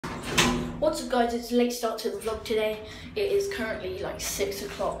What's up guys, it's a late start to the vlog today. It is currently like 6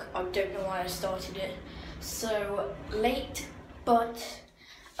 o'clock. I don't know why I started it so late, but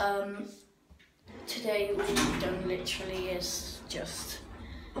today all we've done literally is just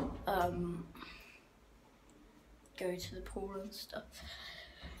go to the pool and stuff.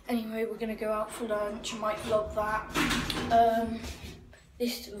 Anyway, we're gonna go out for lunch. I might vlog that.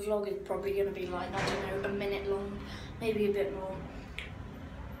 This vlog is probably gonna be like, I don't know, a minute long, maybe a bit more.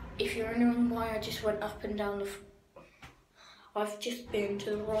 If you're wondering why I just went up and down I've just been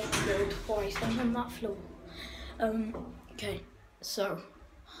to the wrong floor twice. I'm on that floor. Okay, so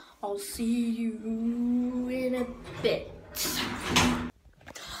I'll see you in a bit.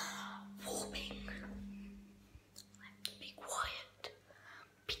 Warming. Be quiet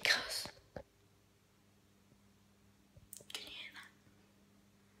because can you hear that?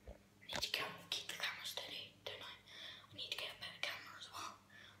 I need to keep the camera steady, don't I? I need to get a better camera as well.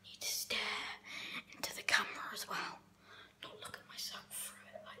 I need to stare into the camera as well. Not look at myself through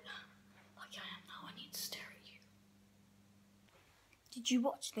it like that. Like I am now. I need to stare at you. Did you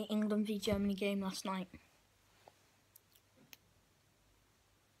watch the England v Germany game last night?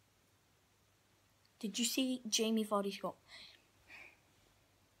 Did you see Jamie Vardy's goal?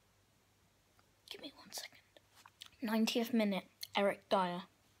 Give me 1 second. 90th minute, Eric Dyer.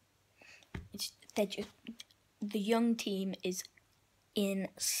 The young team is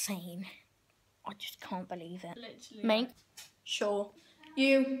insane. I just can't believe it. Literally. Make sure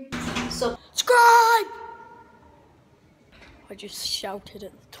you subscribe! I just shouted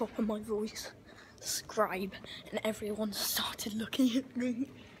at the top of my voice, subscribe, and everyone started looking at me.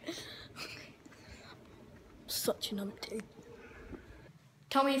 Such an umpty.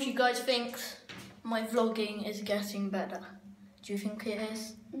 Tell me if you guys think my vlogging is getting better. Do you think it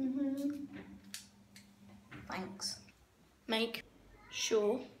is? Thanks. Make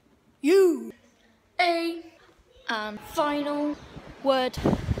sure you and final word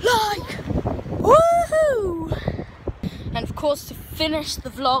like. Woohoo! And of course, to finish the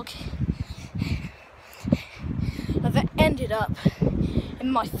vlog, I've ended up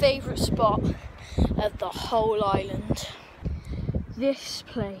in my favourite spot of the whole island. This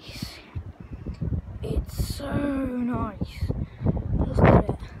place, it's so nice. Look at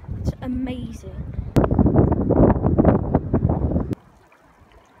it, it's amazing.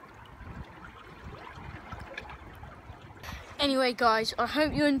 Anyway guys, I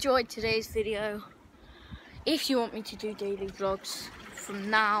hope you enjoyed today's video. If you want me to do daily vlogs from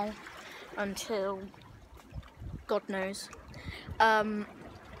now until God knows, I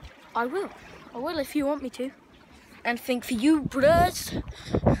will. I will if you want me to. And think for you, brothers,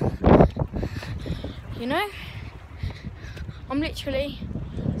 you know, I'm literally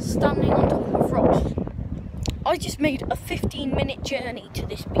standing on top of rocks. I just made a 15-minute journey to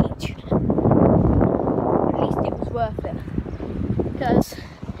this beach. At least it was worth it, because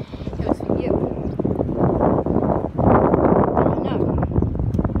it was for you. I know.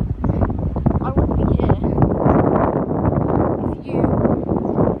 I wouldn't be here if you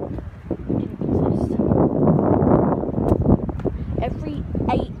didn't exist. Every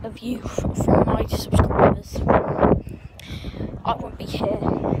 8 of you from my subscribers, I wouldn't be here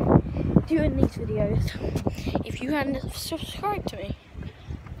doing these videos if you hadn't subscribed to me.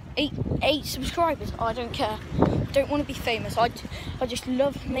 8 subscribers, I don't care. I don't want to be famous. I just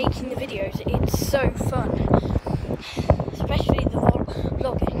love making the videos. It's so fun, especially the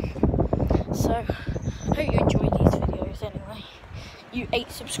vlogging. So I hope you enjoy these videos anyway. You 8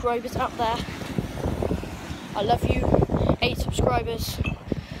 subscribers out there, I love you. 8 subscribers,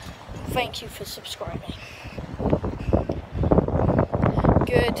 thank you for subscribing.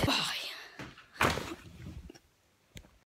 Goodbye.